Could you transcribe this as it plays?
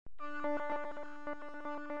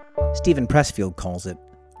Stephen Pressfield calls it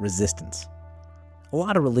resistance. A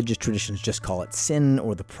lot of religious traditions just call it sin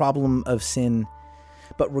or the problem of sin.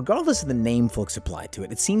 But regardless of the name folks apply to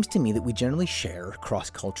it, it seems to me that we generally share,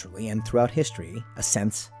 cross-culturally and throughout history, a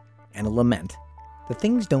sense and a lament that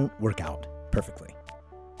things don't work out perfectly,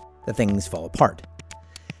 that things fall apart,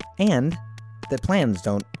 and that plans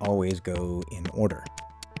don't always go in order.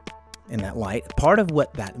 In that light, part of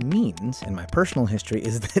what that means in my personal history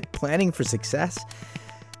is that planning for success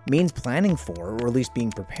means planning for, or at least being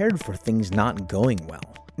prepared for, things not going well.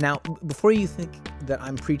 Now, before you think that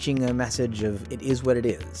I'm preaching a message of it is what it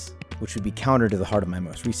is, which would be counter to the heart of my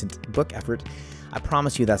most recent book effort, I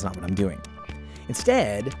promise you that's not what I'm doing.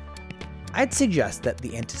 Instead, I'd suggest that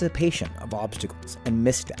the anticipation of obstacles and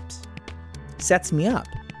missteps sets me up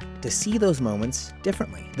to see those moments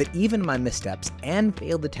differently, that even my missteps and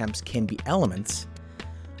failed attempts can be elements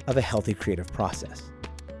of a healthy creative process.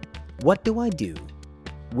 What do I do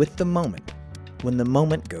with the moment when the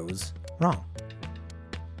moment goes wrong?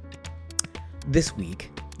 This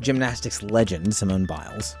week, gymnastics legend Simone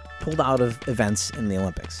Biles pulled out of events in the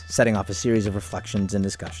Olympics, setting off a series of reflections and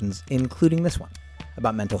discussions, including this one,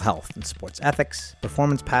 about mental health and sports ethics,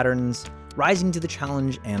 performance patterns, rising to the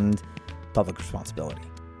challenge, and public responsibility.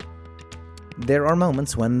 There are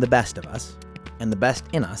moments when the best of us, and the best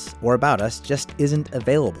in us or about us, just isn't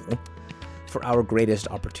available for our greatest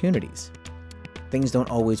opportunities. Things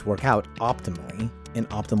don't always work out optimally in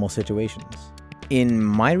optimal situations. In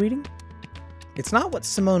my reading, it's not what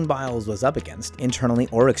Simone Biles was up against, internally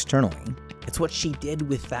or externally. It's what she did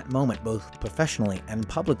with that moment, both professionally and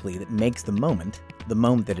publicly, that makes the moment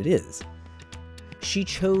that it is. She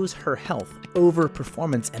chose her health over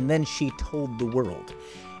performance, and then she told the world.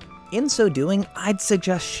 In so doing, I'd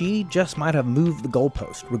suggest she just might have moved the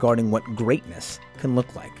goalpost regarding what greatness can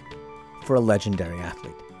look like for a legendary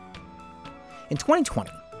athlete. In 2020,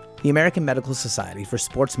 the American Medical Society for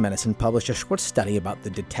Sports Medicine published a short study about the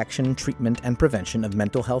detection, treatment, and prevention of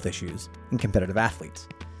mental health issues in competitive athletes.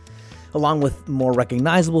 Along with more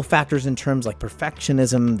recognizable factors in terms like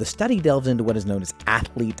perfectionism, the study delves into what is known as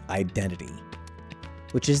athlete identity,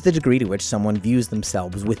 which is the degree to which someone views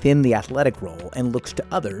themselves within the athletic role and looks to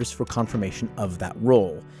others for confirmation of that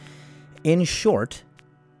role. In short,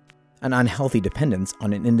 an unhealthy dependence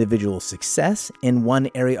on an individual's success in one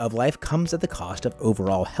area of life comes at the cost of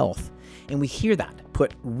overall health. And we hear that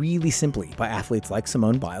put really simply by athletes like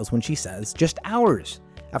Simone Biles when she says, just hours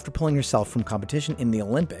after pulling herself from competition in the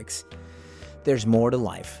Olympics, there's more to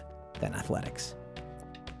life than athletics.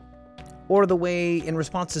 Or the way, in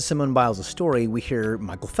response to Simone Biles' story, we hear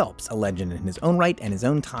Michael Phelps, a legend in his own right and his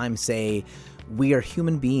own time, say, "We are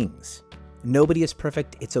human beings. Nobody is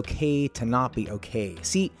perfect. It's okay to not be okay."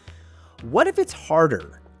 See, what if it's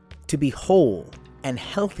harder to be whole and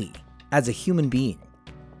healthy as a human being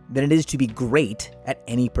than it is to be great at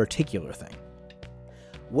any particular thing?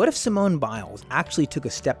 What if Simone Biles actually took a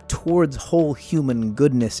step towards whole human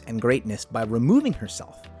goodness and greatness by removing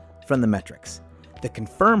herself from the metrics that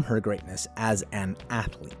confirm her greatness as an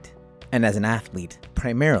athlete, and as an athlete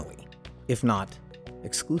primarily, if not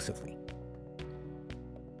exclusively?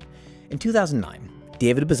 In 2009,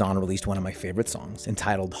 David Bazan released one of my favorite songs,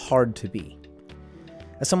 entitled Hard to Be.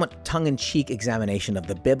 A somewhat tongue-in-cheek examination of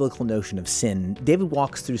the biblical notion of sin, David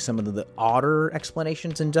walks through some of the odder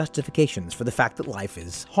explanations and justifications for the fact that life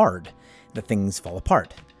is hard, that things fall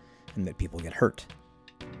apart, and that people get hurt.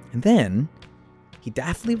 And then, he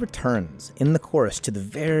daftly returns in the chorus to the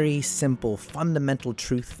very simple, fundamental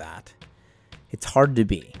truth that it's hard to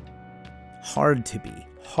be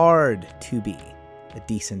a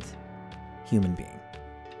decent human being.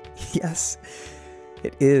 Yes,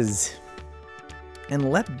 it is.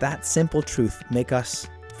 And let that simple truth make us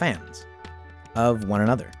fans of one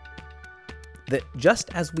another. That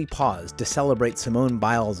just as we pause to celebrate Simone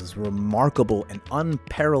Biles' remarkable and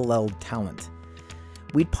unparalleled talent,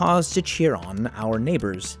 we'd pause to cheer on our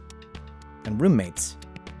neighbors and roommates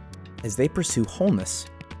as they pursue wholeness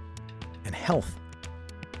and health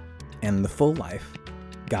and the full life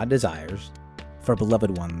God desires for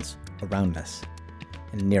beloved ones around us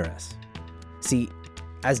and near us. See,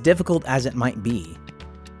 as difficult as it might be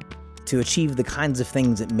to achieve the kinds of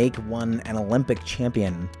things that make one an Olympic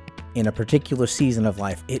champion in a particular season of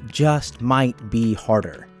life, it just might be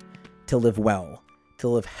harder to live well, to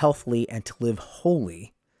live healthily, and to live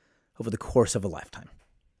wholly over the course of a lifetime.